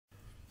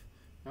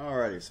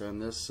Alrighty, so in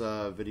this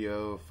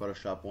video,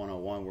 Photoshop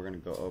 101, we're going to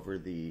go over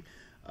the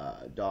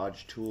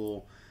dodge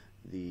tool,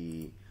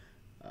 the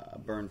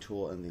burn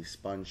tool, and the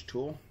sponge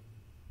tool.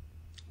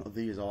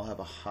 These all have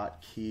a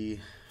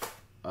hotkey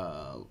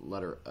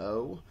letter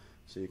O,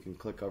 so you can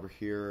click over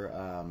here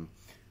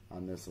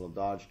on this little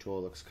dodge tool.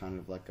 It looks kind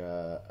of like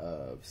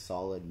a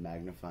solid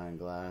magnifying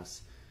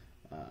glass.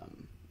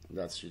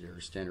 That's your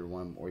standard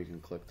one, or you can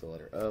click the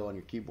letter O on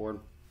your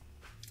keyboard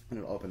and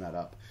it'll open that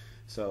up.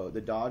 So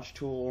the dodge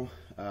tool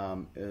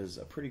is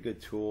a pretty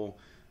good tool.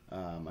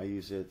 I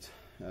use it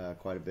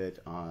quite a bit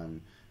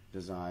on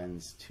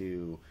designs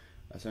to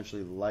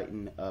essentially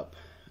lighten up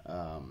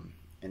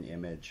an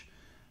image.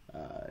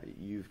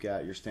 You've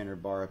got your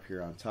standard bar up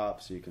here on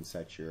top, so you can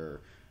set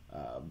your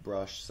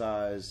brush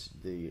size,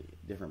 the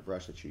different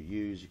brush that you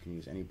use. You can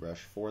use any brush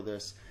for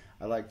this.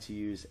 I like to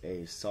use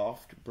a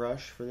soft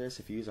brush for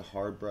this. If you use a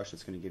hard brush,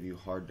 it's going to give you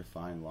hard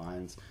defined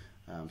lines.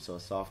 So a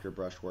softer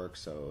brush works.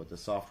 So the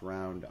soft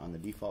round on the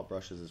default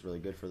brushes is really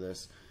good for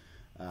this.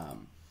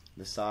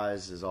 The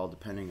size is all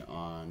depending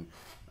on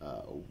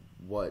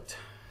what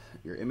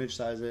your image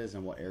size is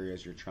and what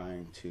areas you're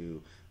trying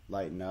to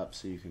lighten up,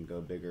 so you can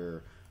go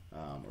bigger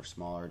or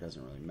smaller. It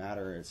doesn't really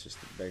matter. It's just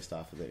based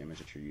off of the image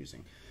that you're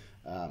using.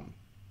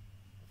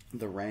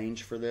 The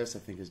range for this, I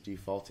think, is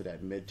defaulted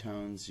at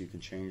midtones. You can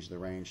change the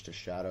range to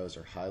shadows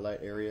or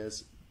highlight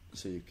areas,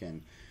 so you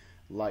can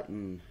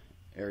lighten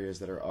areas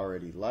that are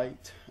already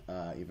light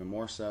even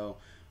more so,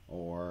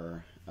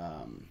 or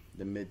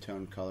the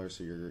mid-tone color,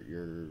 so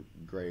your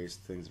grays,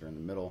 things that are in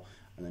the middle,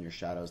 and then your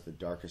shadows, the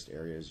darkest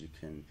areas, you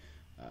can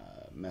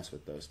mess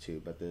with those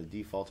too. But the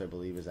default, I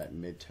believe, is at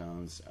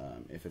mid-tones.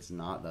 If it's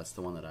not, that's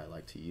the one that I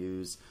like to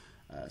use.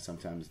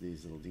 Sometimes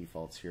these little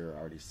defaults here are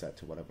already set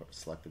to what I've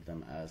selected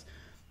them as.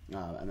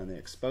 And then the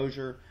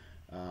exposure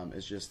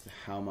is just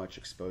how much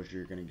exposure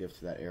you're going to give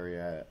to that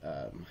area.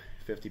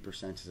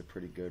 50% is a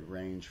pretty good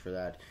range for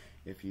that.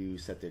 If you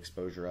set the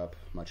exposure up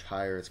much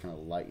higher, it's going to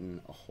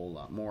lighten a whole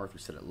lot more. If you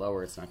set it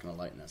lower, it's not going to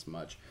lighten as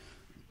much.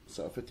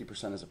 So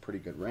 50% is a pretty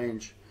good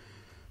range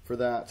for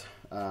that.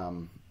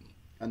 And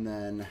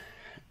then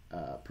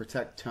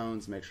protect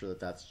tones, make sure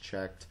that that's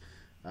checked.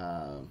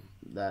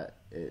 That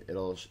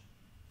it'll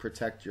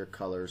protect your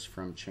colors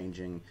from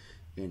changing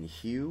in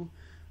hue.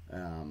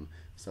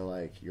 So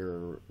like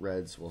your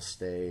reds will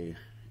stay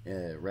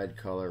a red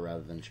color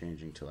rather than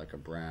changing to like a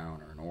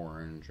brown or an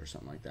orange or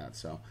something like that.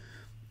 So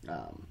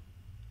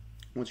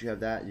once you have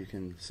that, you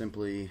can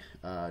simply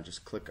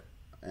just click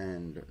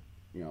and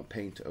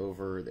paint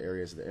over the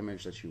areas of the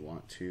image that you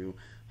want to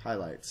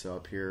highlight. So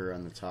up here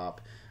on the top,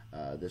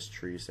 this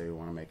tree, say we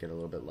want to make it a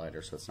little bit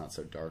lighter so it's not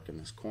so dark in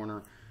this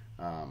corner.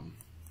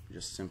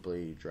 Just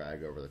simply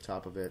drag over the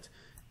top of it,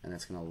 and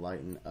it's going to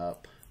lighten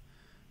up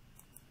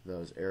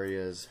those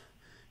areas.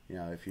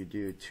 If you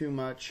do too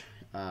much,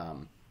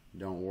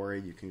 don't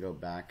worry, you can go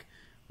back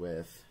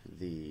with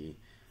the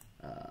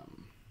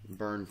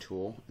burn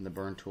tool, and the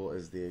burn tool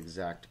is the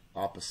exact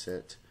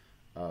opposite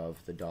of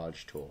the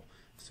dodge tool.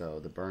 So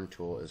the burn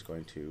tool is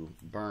going to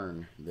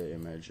burn the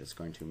image, it's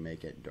going to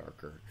make it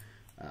darker.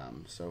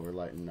 So we're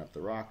lightening up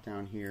the rock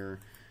down here.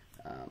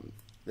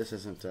 This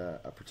isn't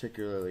a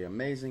particularly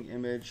amazing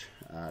image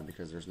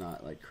because there's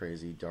not like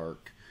crazy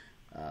dark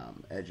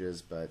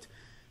edges, but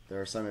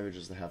there are some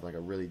images that have like a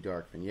really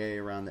dark vignette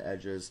around the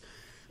edges.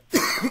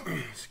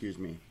 Excuse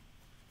me.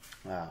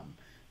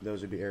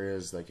 Those would be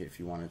areas like if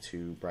you wanted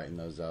to brighten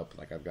those up.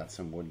 Like I've got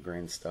some wood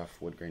grain stuff,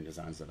 wood grain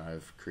designs that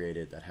I've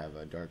created that have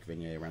a dark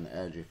vignette around the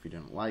edge. If you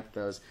didn't like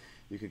those,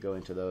 you could go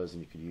into those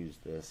and you could use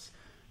this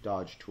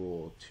dodge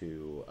tool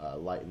to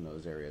lighten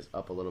those areas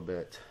up a little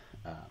bit,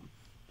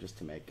 just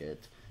to make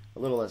it a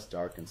little less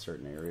dark in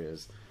certain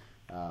areas.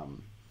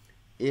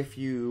 If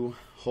you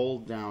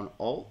hold down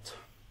Alt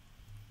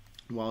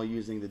while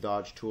using the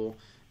dodge tool,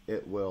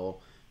 it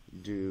will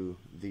do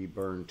the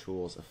burn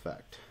tool's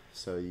effect.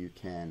 So you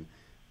can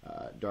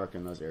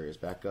darken those areas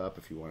back up.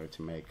 If you wanted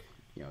to make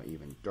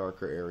even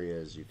darker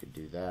areas, you could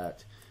do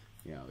that,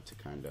 to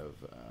kind of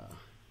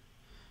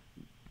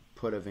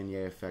put a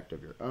vignette effect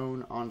of your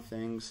own on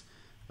things.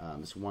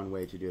 It's one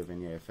way to do a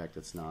vignette effect.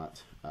 It's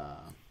not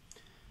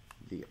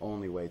the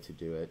only way to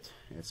do it.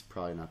 It's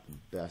probably not the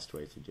best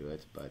way to do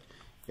it, but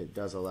it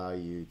does allow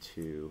you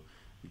to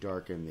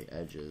darken the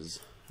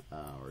edges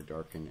or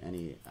darken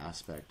any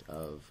aspect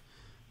of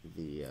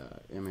the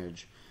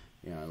image.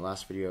 In the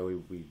last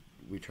video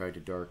we tried to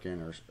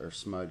darken or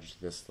smudge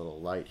this little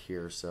light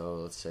here, so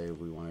let's say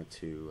we wanted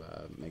to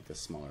make this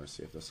smaller,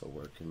 see if this will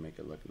work and make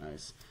it look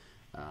nice.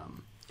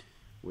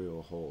 We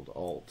will hold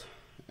Alt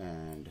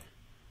and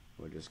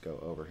we'll just go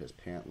over his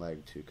pant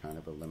leg to kind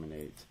of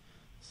eliminate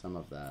some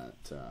of that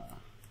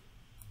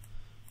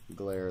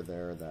glare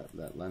there,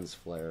 that lens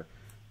flare,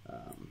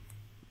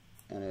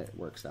 and it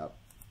works out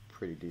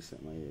pretty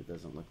decently. It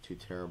doesn't look too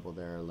terrible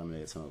there.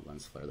 Eliminated some of the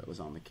lens flare that was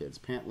on the kid's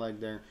pant leg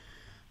there.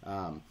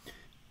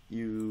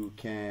 You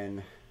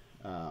can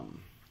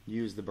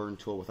use the burn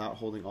tool without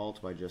holding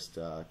Alt by just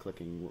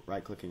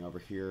right-clicking over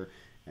here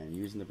and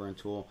using the burn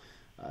tool.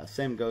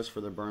 Same goes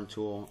for the burn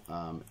tool.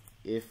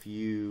 if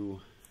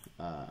you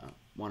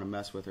want to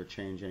mess with or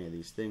change any of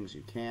these things,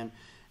 you can.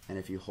 And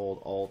if you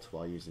hold Alt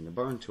while using the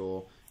burn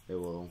tool, it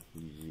will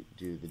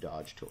do the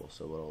dodge tool,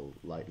 so it'll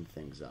lighten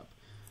things up.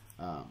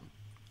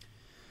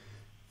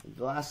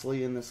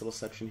 Lastly, in this little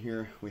section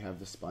here, we have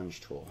the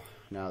sponge tool.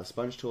 Now, the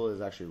sponge tool is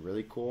actually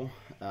really cool.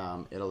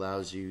 It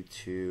allows you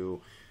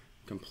to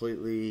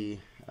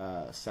completely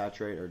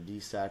saturate or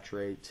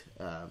desaturate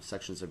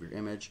sections of your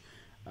image,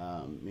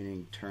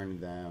 meaning turn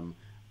them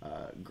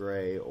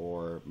gray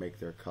or make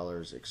their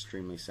colors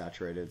extremely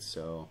saturated,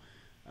 so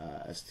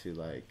as to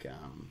like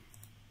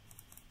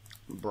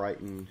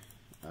brighten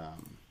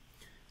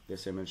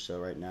this image. So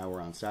right now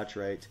we're on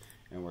saturate,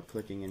 and we're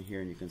clicking in here,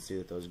 and you can see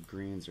that those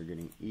greens are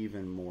getting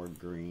even more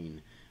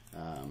green.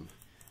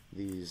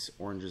 These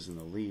oranges in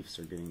the leaves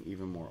are getting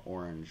even more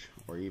orange,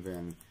 or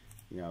even,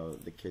 you know,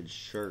 the kid's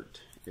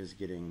shirt is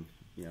getting,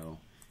 you know,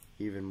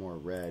 even more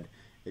red.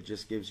 It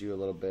just gives you a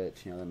little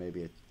bit, you know, that may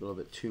be a little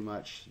bit too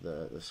much.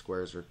 The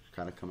squares are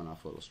kind of coming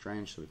off a little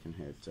strange, so we can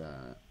hit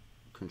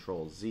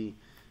Control Z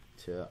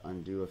to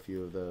undo a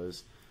few of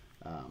those.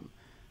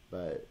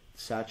 But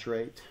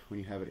saturate, when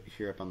you have it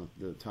here up on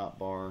the top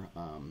bar,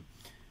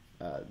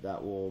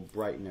 that will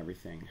brighten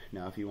everything.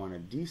 Now, if you want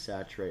to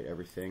desaturate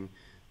everything,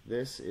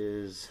 this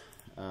is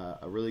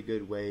a really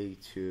good way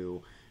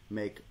to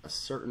make a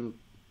certain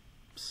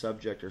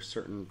subject or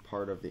certain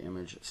part of the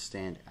image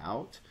stand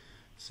out.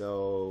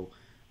 So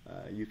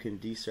you can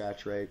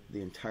desaturate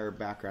the entire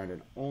background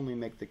and only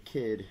make the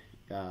kid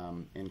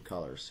in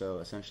color. So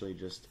essentially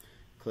just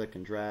click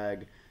and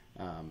drag.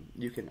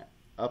 You can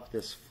up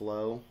this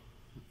flow.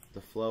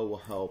 The flow will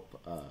help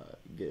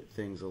get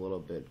things a little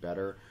bit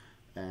better,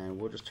 and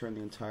we'll just turn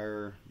the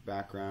entire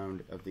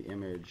background of the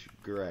image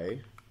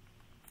gray,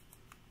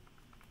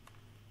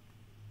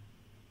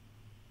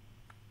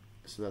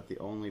 so that the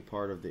only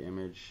part of the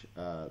image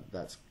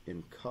that's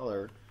in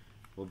color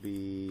will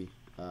be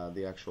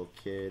the actual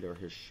kid or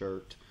his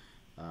shirt,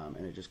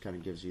 and it just kind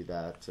of gives you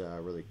that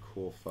really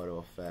cool photo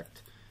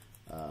effect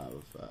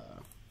of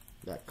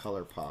that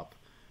color pop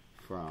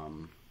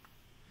from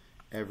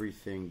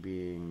everything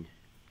being,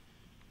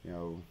 you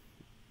know,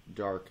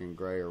 dark and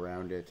gray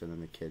around it, and then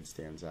the kid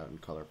stands out and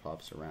color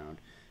pops around.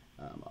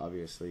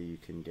 Obviously you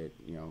can get,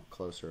 you know,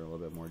 closer, a little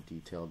bit more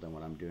detailed than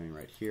what I'm doing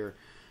right here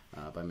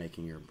by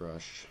making your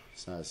brush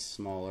size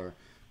smaller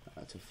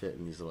to fit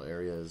in these little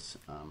areas.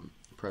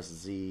 Press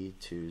Z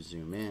to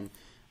zoom in,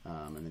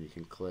 and then you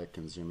can click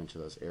and zoom into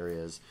those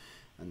areas,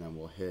 and then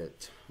we'll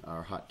hit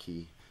our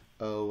hotkey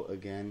O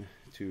again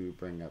to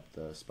bring up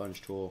the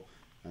sponge tool,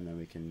 and then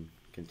we can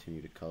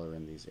continue to color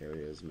in these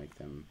areas, make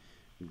them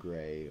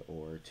gray,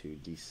 or to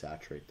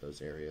desaturate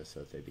those areas so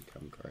that they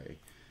become gray.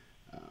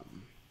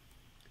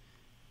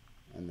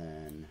 And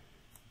then,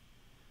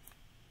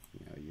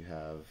 you know, you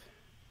have,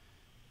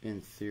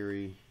 in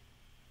theory,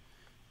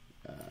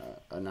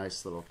 a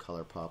nice little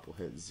color pop. We'll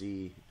hit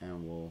Z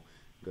and we'll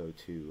go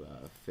to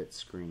fit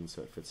screen,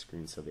 so it fits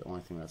screen, so the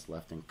only thing that's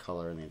left in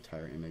color in the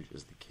entire image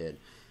is the kid.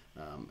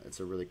 It's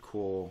a really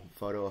cool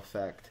photo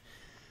effect.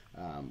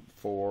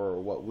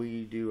 For what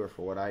we do, or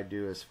for what I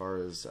do as far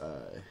as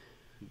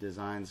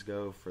designs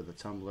go for the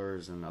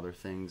tumblers and other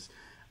things,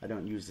 I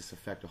don't use this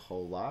effect a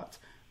whole lot,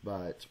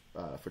 but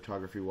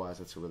photography wise,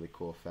 it's a really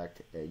cool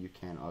effect. You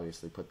can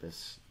obviously put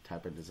this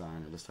type of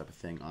design or this type of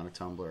thing on a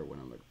tumbler, it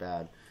wouldn't look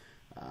bad,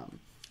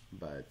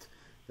 but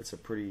it's a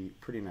pretty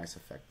nice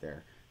effect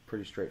there,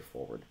 pretty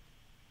straightforward.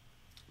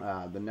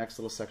 The next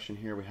little section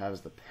here we have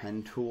is the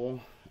pen tool.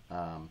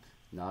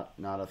 Not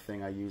a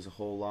thing I use a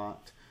whole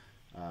lot,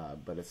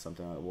 but it's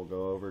something that we'll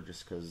go over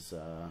just because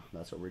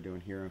that's what we're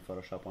doing here in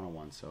Photoshop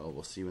 101. So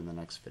we'll see you in the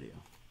next video.